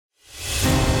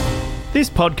This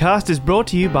podcast is brought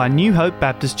to you by New Hope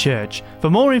Baptist Church. For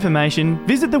more information,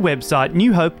 visit the website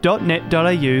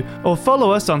newhope.net.au or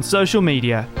follow us on social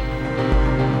media.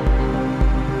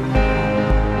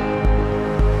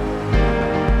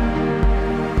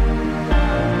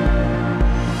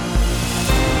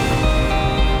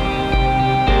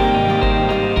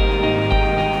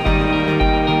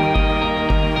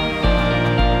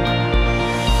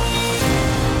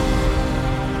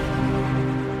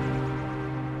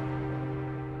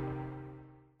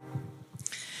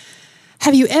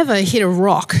 Have you ever hit a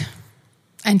rock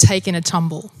and taken a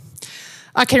tumble?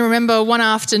 I can remember one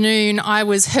afternoon I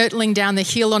was hurtling down the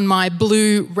hill on my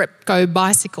blue Repco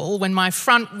bicycle when my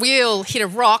front wheel hit a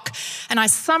rock and I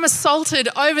somersaulted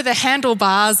over the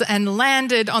handlebars and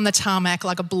landed on the tarmac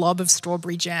like a blob of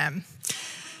strawberry jam.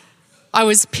 I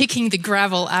was picking the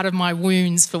gravel out of my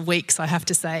wounds for weeks, I have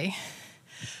to say.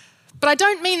 But I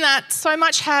don't mean that so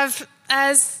much have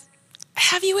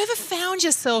you ever found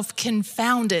yourself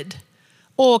confounded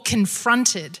or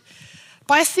confronted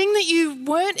by a thing that you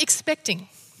weren't expecting,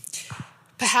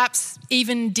 perhaps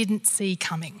even didn't see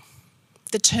coming,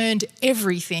 that turned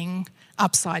everything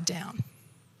upside down?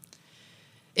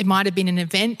 It might have been an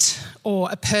event or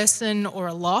a person or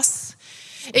a loss.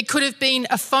 It could have been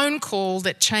a phone call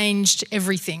that changed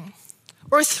everything,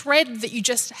 or a thread that you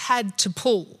just had to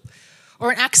pull,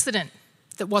 or an accident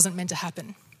that wasn't meant to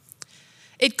happen.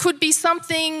 It could be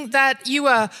something that you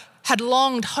had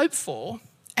longed hope for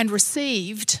and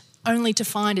received only to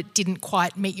find it didn't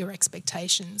quite meet your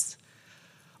expectations.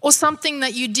 Or something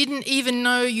that you didn't even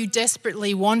know you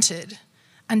desperately wanted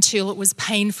until it was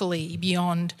painfully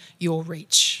beyond your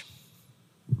reach.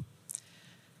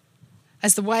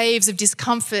 As the waves of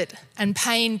discomfort and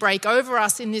pain break over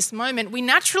us in this moment, we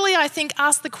naturally, I think,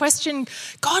 ask the question,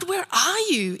 God, where are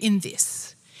you in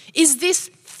this? Is this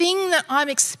thing that I'm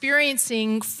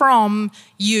experiencing from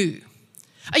you?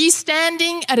 Are you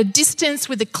standing at a distance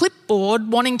with a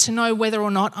clipboard wanting to know whether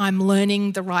or not I'm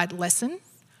learning the right lesson?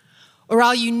 Or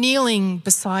are you kneeling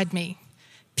beside me,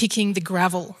 picking the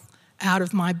gravel out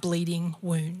of my bleeding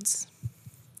wounds?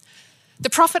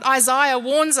 The prophet Isaiah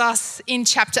warns us in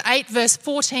chapter 8, verse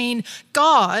 14,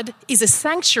 God is a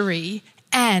sanctuary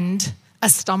and a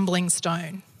stumbling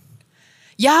stone.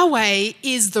 Yahweh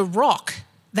is the rock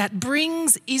that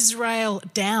brings Israel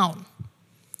down.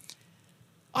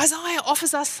 Isaiah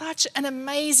offers us such an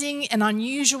amazing and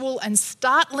unusual and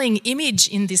startling image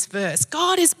in this verse.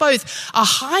 God is both a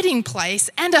hiding place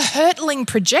and a hurtling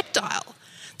projectile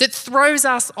that throws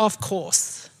us off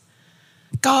course.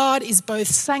 God is both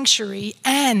sanctuary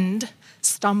and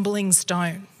stumbling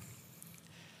stone.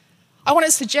 I want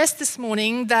to suggest this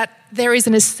morning that there is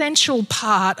an essential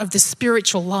part of the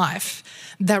spiritual life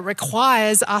that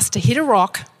requires us to hit a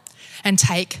rock and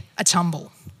take a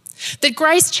tumble. That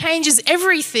grace changes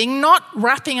everything, not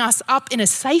wrapping us up in a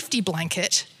safety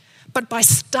blanket, but by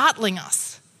startling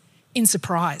us in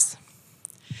surprise.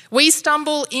 We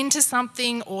stumble into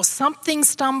something or something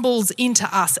stumbles into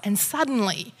us, and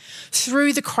suddenly,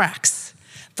 through the cracks,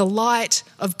 the light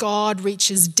of God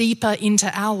reaches deeper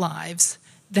into our lives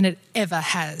than it ever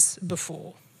has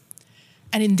before.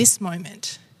 And in this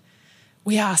moment,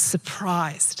 we are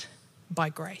surprised by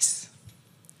grace.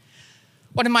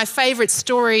 One of my favourite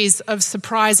stories of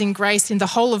surprising grace in the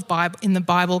whole of the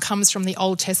Bible comes from the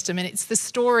Old Testament. It's the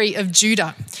story of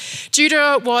Judah.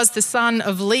 Judah was the son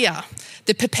of Leah,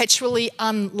 the perpetually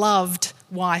unloved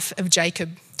wife of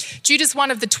Jacob. Judah's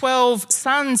one of the 12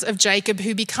 sons of Jacob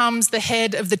who becomes the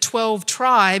head of the 12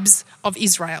 tribes of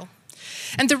Israel.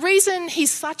 And the reason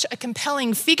he's such a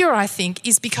compelling figure, I think,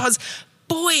 is because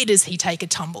boy, does he take a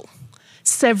tumble.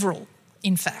 Several,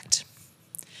 in fact.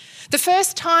 The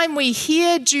first time we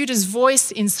hear Judah's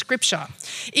voice in Scripture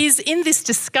is in this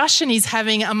discussion he's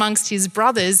having amongst his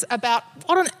brothers about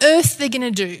what on earth they're going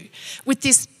to do with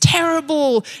this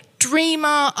terrible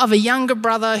dreamer of a younger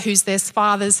brother who's their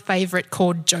father's favourite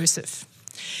called Joseph.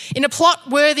 In a plot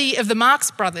worthy of the Marx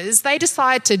brothers, they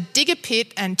decide to dig a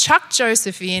pit and chuck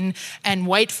Joseph in and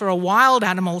wait for a wild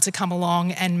animal to come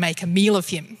along and make a meal of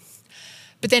him.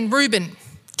 But then Reuben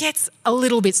gets a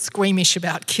little bit squeamish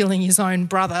about killing his own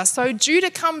brother, so Judah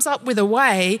comes up with a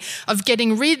way of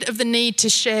getting rid of the need to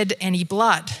shed any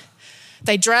blood.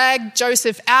 They drag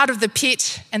Joseph out of the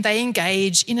pit and they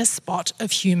engage in a spot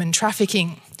of human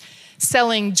trafficking,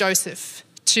 selling Joseph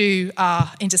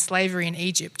into slavery in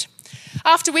Egypt.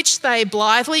 After which they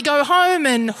blithely go home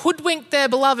and hoodwink their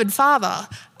beloved father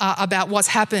about what's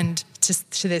happened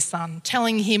to their son,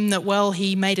 telling him that, well,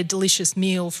 he made a delicious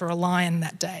meal for a lion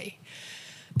that day.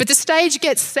 But the stage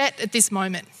gets set at this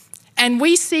moment, and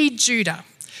we see Judah,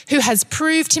 who has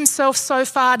proved himself so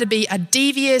far to be a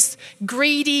devious,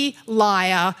 greedy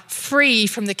liar, free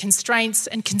from the constraints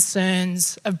and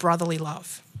concerns of brotherly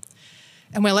love.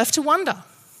 And we're left to wonder,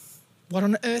 what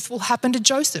on earth will happen to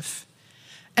Joseph?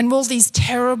 And will these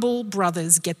terrible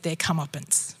brothers get their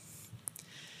comeuppance?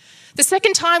 The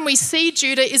second time we see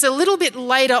Judah is a little bit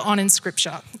later on in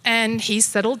Scripture, and he's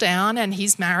settled down and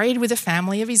he's married with a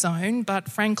family of his own, but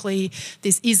frankly,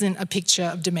 this isn't a picture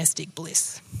of domestic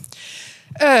bliss.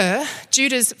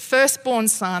 Judah's firstborn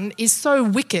son, is so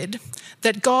wicked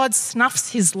that God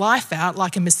snuffs his life out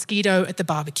like a mosquito at the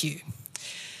barbecue.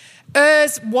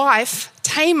 Wife,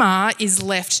 Tamar, is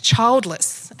left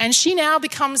childless, and she now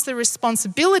becomes the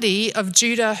responsibility of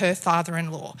Judah, her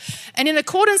father-in-law. And in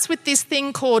accordance with this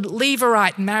thing called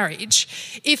Levirate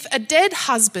marriage, if a dead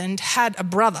husband had a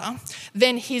brother,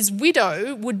 then his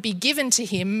widow would be given to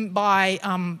him by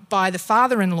the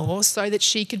father-in-law so that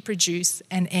she could produce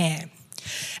an heir.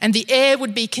 And the heir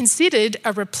would be considered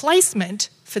a replacement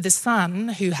for the son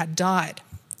who had died.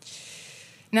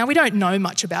 Now, we don't know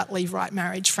much about Levirate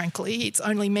marriage, frankly. It's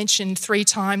only mentioned 3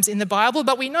 times in the Bible,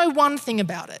 but we know one thing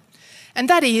about it, and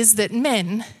that is that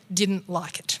men didn't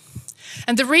like it.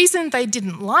 And the reason they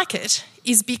didn't like it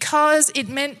is because it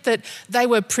meant that they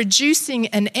were producing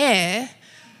an heir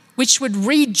which would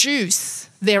reduce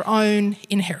their own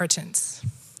inheritance.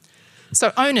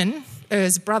 So Onan,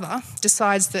 brother,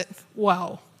 decides that,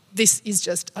 wow, this is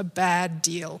just a bad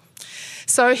deal.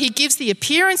 So he gives the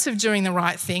appearance of doing the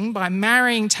right thing by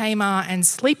marrying Tamar and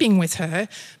sleeping with her,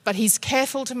 but he's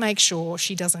careful to make sure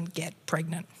she doesn't get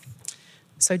pregnant.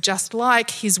 So just like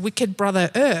his wicked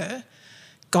brother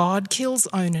God kills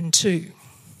Onan too.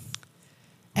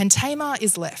 And Tamar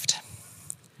is left.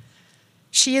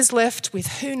 She is left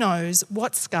with who knows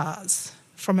what scars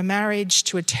from a marriage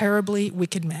to a terribly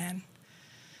wicked man,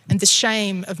 and the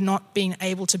shame of not being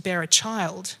able to bear a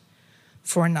child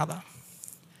for another.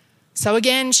 So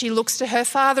again, she looks to her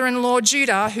father-in-law,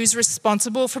 Judah, who's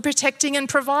responsible for protecting and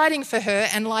providing for her.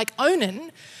 And like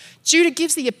Onan, Judah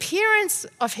gives the appearance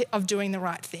of doing the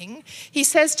right thing. He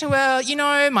says to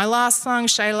her, my last son,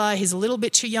 Shelah, he's a little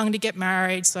bit too young to get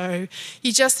married, so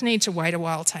you just need to wait a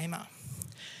while, Tamar.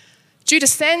 Judah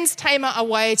sends Tamar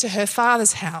away to her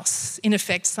father's house, in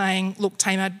effect saying, look,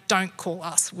 Tamar, don't call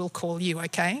us, we'll call you,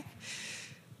 okay?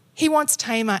 He wants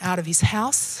Tamar out of his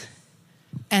house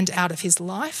and out of his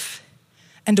life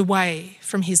and away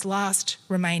from his last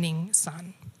remaining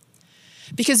son.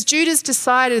 Because Judah's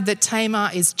decided that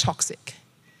Tamar is toxic,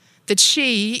 that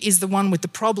she is the one with the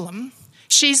problem.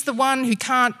 She's the one who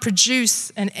can't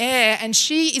produce an heir, and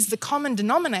she is the common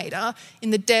denominator in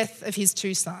the death of his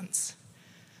 2 sons.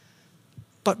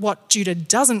 But what Judah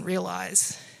doesn't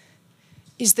realise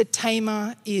is that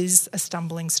Tamar is a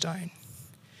stumbling stone.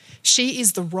 She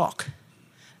is the rock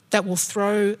that will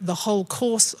throw the whole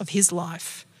course of his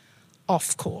life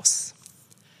off course.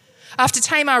 After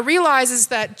Tamar realises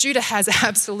that Judah has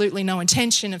absolutely no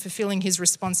intention of fulfilling his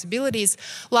responsibilities,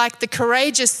 like the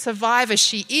courageous survivor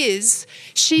she is,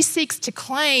 she seeks to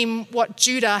claim what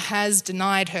Judah has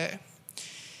denied her.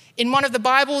 In one of the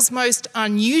Bible's most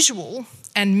unusual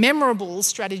and memorable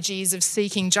strategies of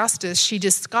seeking justice, she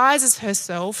disguises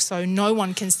herself so no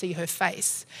one can see her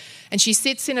face. And she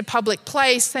sits in a public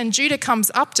place, and Judah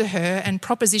comes up to her and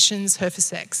propositions her for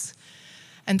sex.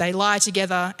 And they lie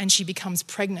together, and she becomes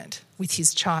pregnant with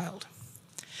his child.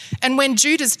 And when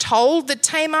Judah's told that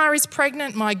Tamar is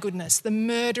pregnant, my goodness, the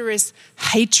murderous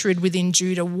hatred within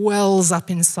Judah wells up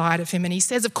inside of him. And he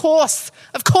says, of course,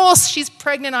 she's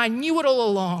pregnant. I knew it all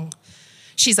along.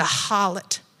 She's a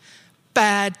harlot,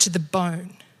 bad to the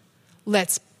bone.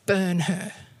 Let's burn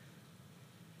her.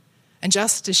 And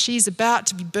just as she's about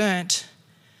to be burnt,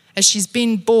 as she's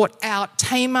been bought out,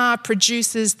 Tamar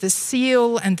produces the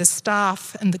seal and the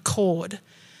staff and the cord,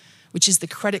 which is the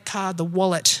credit card, the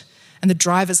wallet, and the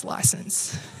driver's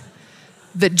license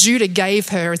that Judah gave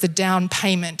her as a down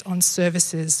payment on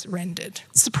services rendered.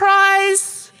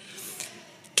 Surprise!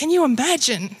 Can you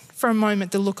imagine for a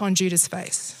moment the look on Judah's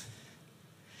face?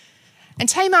 And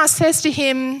Tamar says to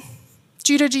him,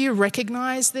 Judah, do you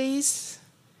recognise these?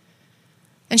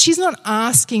 And she's not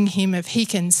asking him if he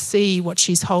can see what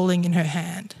she's holding in her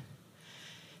hand.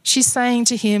 She's saying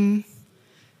to him,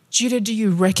 Judah, do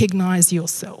you recognise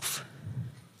yourself?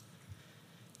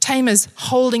 Tamar's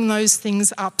holding those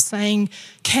things up, saying,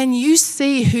 can you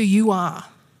see who you are?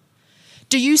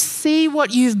 Do you see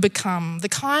what you've become? The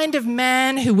kind of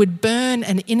man who would burn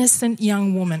an innocent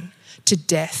young woman to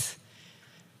death,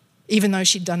 even though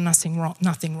she'd done nothing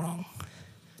wrong.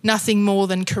 Nothing more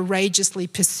than courageously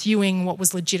pursuing what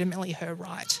was legitimately her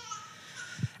right.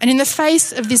 And in the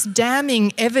face of this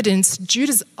damning evidence,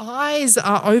 Judah's eyes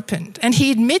are opened and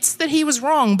he admits that he was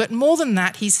wrong. But more than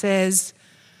that, he says,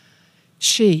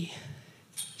 she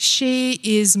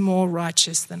is more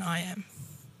righteous than I am.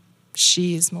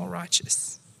 She is more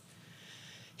righteous.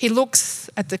 He looks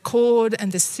at the cord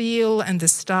and the seal and the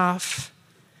staff,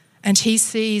 and he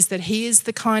sees that he is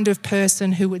the kind of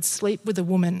person who would sleep with a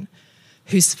woman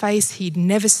whose face he'd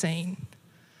never seen,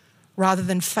 rather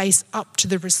than face up to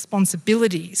the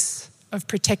responsibilities of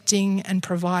protecting and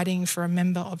providing for a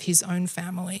member of his own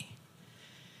family.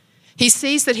 He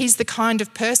sees that he's the kind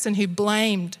of person who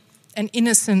blamed an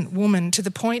innocent woman to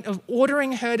the point of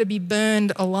ordering her to be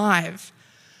burned alive,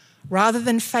 rather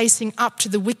than facing up to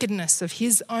the wickedness of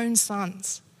his own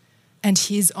sons and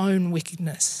his own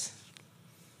wickedness.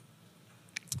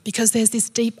 Because there's this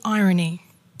deep irony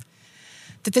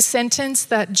that the sentence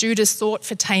that Judah sought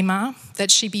for Tamar,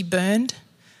 that she be burned,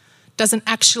 doesn't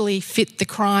actually fit the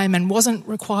crime and wasn't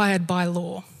required by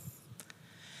law.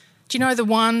 Do you know the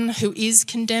one who is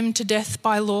condemned to death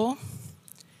by law?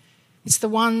 It's the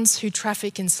ones who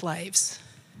traffic in slaves.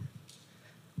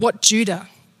 What Judah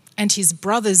and his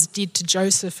brothers did to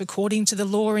Joseph according to the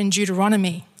law in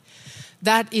Deuteronomy,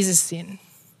 that is a sin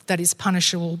that is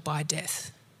punishable by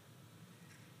death.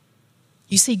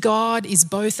 You see, God is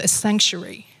both a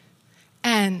sanctuary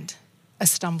and a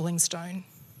stumbling stone.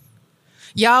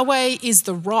 Yahweh is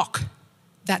the rock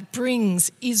that brings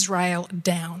Israel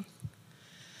down.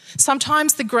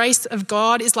 Sometimes the grace of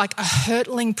God is like a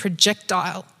hurtling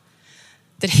projectile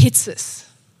that hits us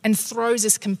and throws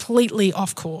us completely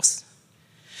off course.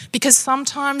 Because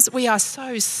sometimes we are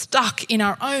so stuck in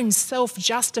our own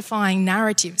self-justifying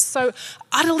narratives, so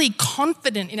utterly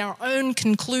confident in our own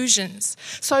conclusions,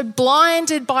 so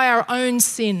blinded by our own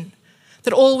sin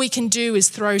that all we can do is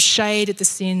throw shade at the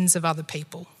sins of other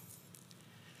people.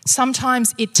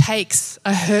 Sometimes it takes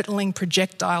a hurtling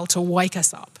projectile to wake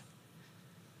us up.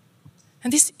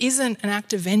 And this isn't an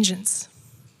act of vengeance.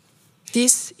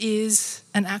 This is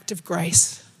an act of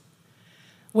grace,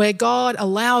 where God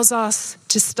allows us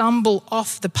to stumble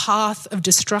off the path of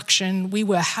destruction we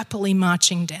were happily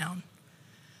marching down,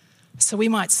 so we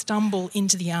might stumble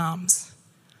into the arms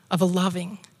of a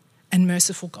loving and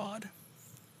merciful God.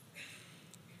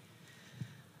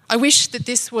 I wish that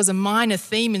this was a minor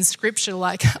theme in Scripture,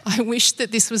 like I wish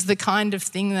that this was the kind of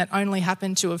thing that only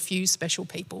happened to a few special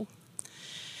people.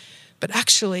 But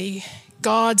actually,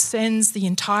 God sends the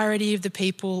entirety of the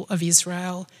people of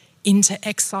Israel into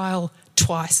exile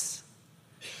twice,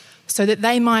 so that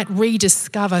they might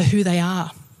rediscover who they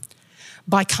are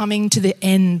by coming to the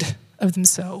end of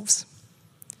themselves.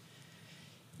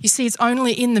 You see, it's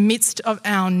only in the midst of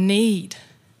our need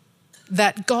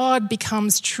that God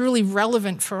becomes truly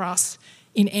relevant for us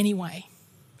in any way.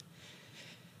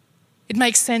 It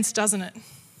makes sense, doesn't it?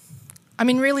 I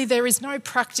mean, really, there is no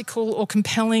practical or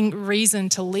compelling reason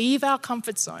to leave our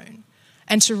comfort zone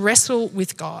and to wrestle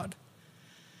with God.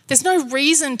 There's no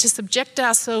reason to subject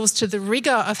ourselves to the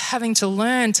rigour of having to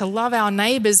learn to love our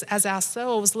neighbours as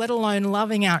ourselves, let alone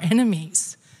loving our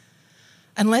enemies,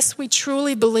 unless we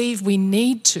truly believe we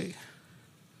need to.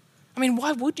 I mean,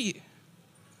 why would you?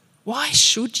 Why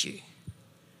should you?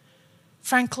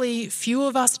 Frankly, few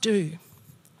of us do,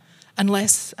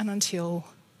 unless and until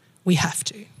we have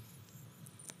to.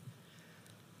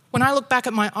 When I look back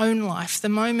at my own life, the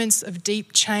moments of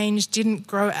deep change didn't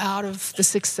grow out of the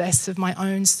success of my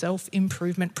own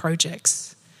self-improvement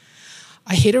projects.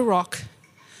 I hit a rock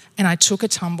and I took a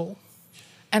tumble,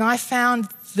 and I found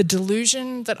the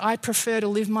delusion that I prefer to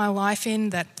live my life in,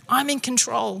 that I'm in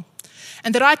control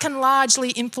and that I can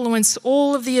largely influence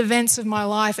all of the events of my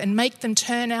life and make them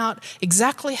turn out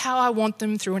exactly how I want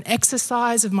them through an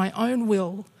exercise of my own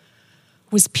will,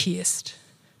 was pierced.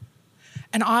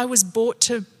 And I was brought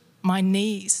to my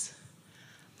knees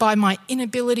by my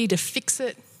inability to fix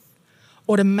it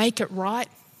or to make it right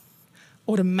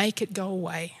or to make it go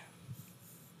away.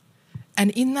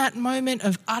 And in that moment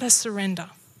of utter surrender,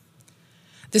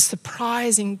 the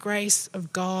surprising grace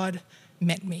of God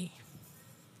met me.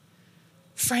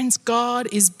 Friends, God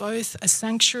is both a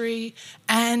sanctuary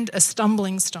and a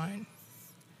stumbling stone.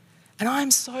 And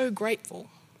I'm so grateful.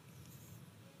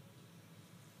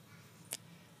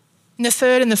 In the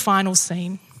third and the final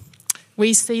scene,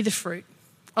 we see the fruit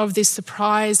of this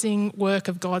surprising work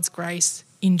of God's grace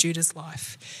in Judah's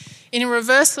life. In a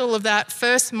reversal of that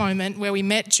first moment where we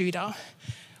met Judah,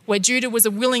 where Judah was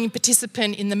a willing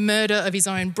participant in the murder of his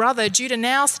own brother, Judah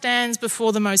now stands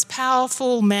before the most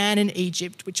powerful man in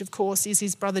Egypt, which of course is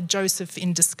his brother Joseph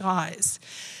in disguise,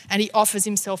 and he offers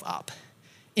himself up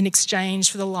in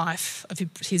exchange for the life of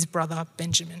his brother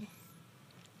Benjamin.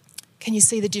 Can you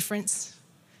see the difference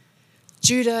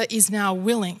Judah is now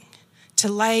willing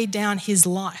to lay down his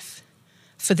life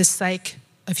for the sake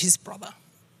of his brother.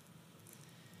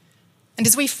 And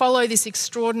as we follow this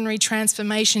extraordinary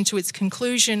transformation to its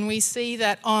conclusion, we see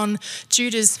that on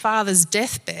Judah's father's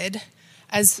deathbed,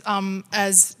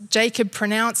 as Jacob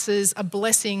pronounces a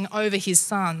blessing over his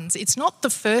sons, it's not the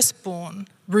firstborn,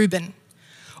 Reuben,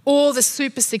 or the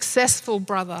super successful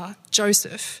brother,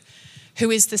 Joseph, who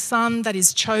is the son that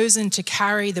is chosen to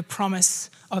carry the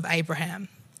promise of Abraham.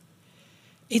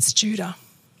 It's Judah.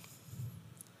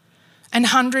 And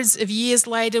hundreds of years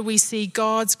later, we see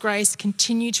God's grace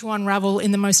continue to unravel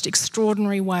in the most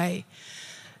extraordinary way.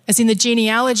 As in the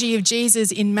genealogy of Jesus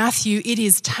in Matthew, it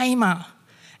is Tamar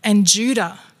and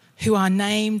Judah who are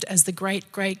named as the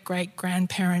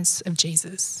great-great-great-grandparents of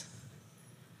Jesus.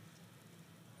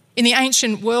 In the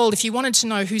ancient world, if you wanted to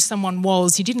know who someone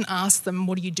was, you didn't ask them,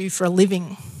 what do you do for a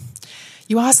living?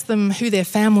 You asked them who their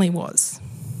family was.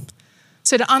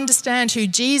 So to understand who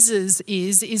Jesus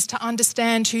is to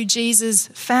understand who Jesus'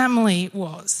 family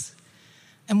was.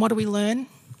 And what do we learn?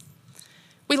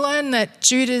 We learn that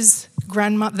Jesus'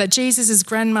 grandmother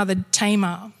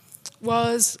Tamar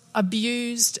was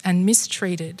abused and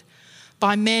mistreated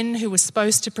by men who were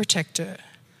supposed to protect her.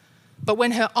 But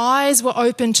when her eyes were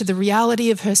open to the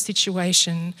reality of her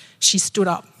situation, she stood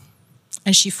up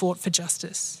and she fought for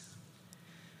justice.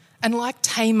 And like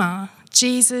Tamar,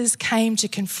 Jesus came to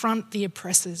confront the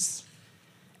oppressors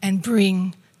and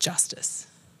bring justice.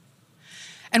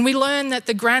 And we learn that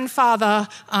the grandfather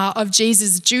of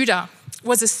Jesus, Judah,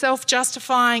 was a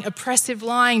self-justifying, oppressive,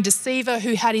 lying deceiver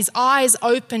who had his eyes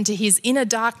open to his inner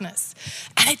darkness,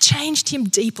 and it changed him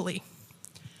deeply.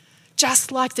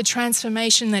 Just like the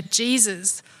transformation that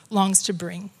Jesus longs to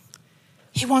bring.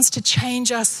 He wants to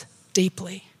change us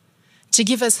deeply, to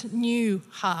give us new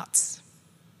hearts.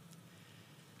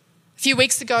 A few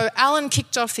weeks ago, Alan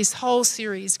kicked off this whole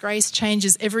series, Grace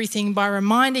Changes Everything, by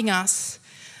reminding us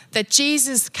that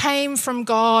Jesus came from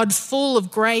God full of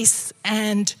grace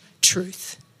and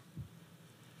truth.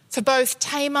 For both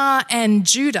Tamar and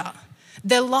Judah,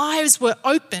 their lives were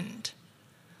opened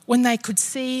when they could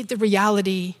see the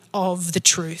reality of the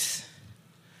truth,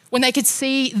 when they could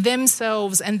see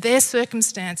themselves and their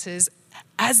circumstances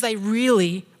as they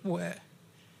really were.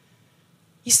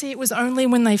 You see, it was only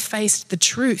when they faced the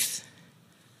truth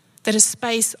that a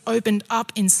space opened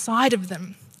up inside of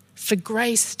them for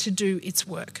grace to do its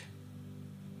work.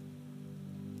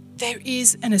 There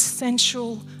is an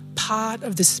essential part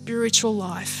of the spiritual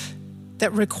life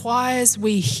that requires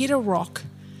we hit a rock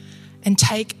and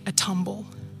take a tumble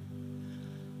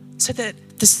so that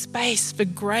the space for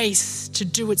grace to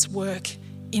do its work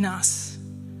in us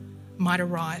might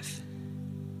arrive.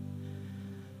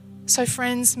 So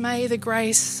friends, may the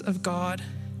grace of God,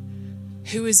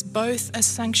 who is both a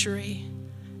sanctuary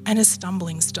and a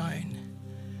stumbling stone,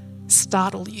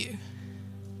 startle you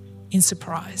in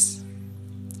surprise.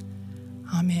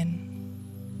 Amen.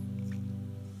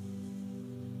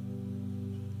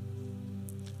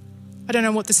 I don't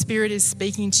know what the Spirit is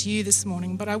speaking to you this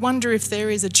morning, but I wonder if there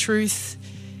is a truth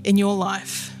in your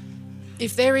life,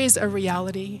 if there is a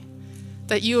reality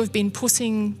that you have been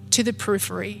pushing to the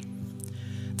periphery,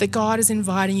 that God is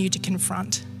inviting you to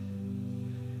confront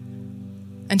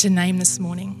and to name this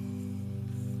morning.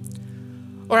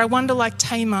 Or I wonder, like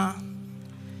Tamar,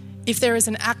 if there is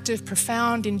an act of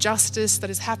profound injustice that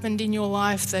has happened in your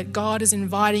life that God is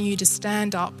inviting you to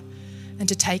stand up and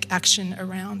to take action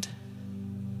around.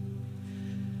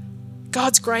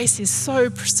 God's grace is so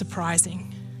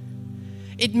surprising.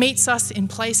 It meets us in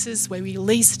places where we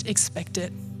least expect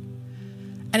it.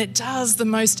 And it does the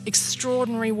most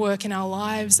extraordinary work in our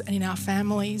lives and in our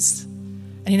families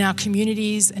and in our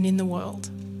communities and in the world.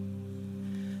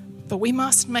 But we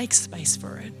must make space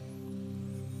for it.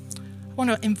 I want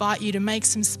to invite you to make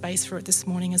some space for it this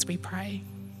morning as we pray.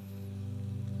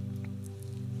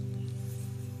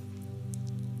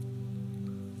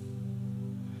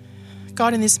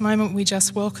 God, in this moment, we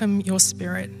just welcome your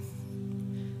Spirit.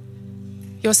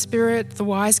 Your Spirit, the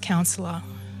wise counselor.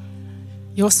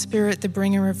 Your Spirit, the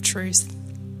bringer of truth.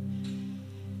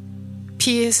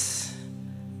 Pierce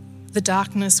the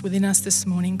darkness within us this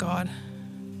morning, God.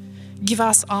 Give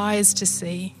us eyes to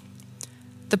see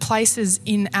the places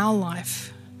in our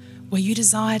life where you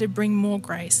desire to bring more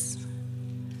grace.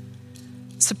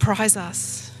 Surprise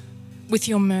us with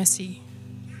your mercy.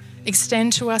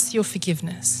 Extend to us your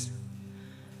forgiveness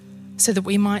so that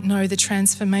we might know the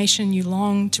transformation you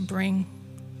long to bring.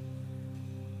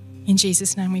 In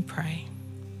Jesus' name we pray.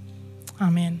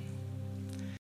 Amen.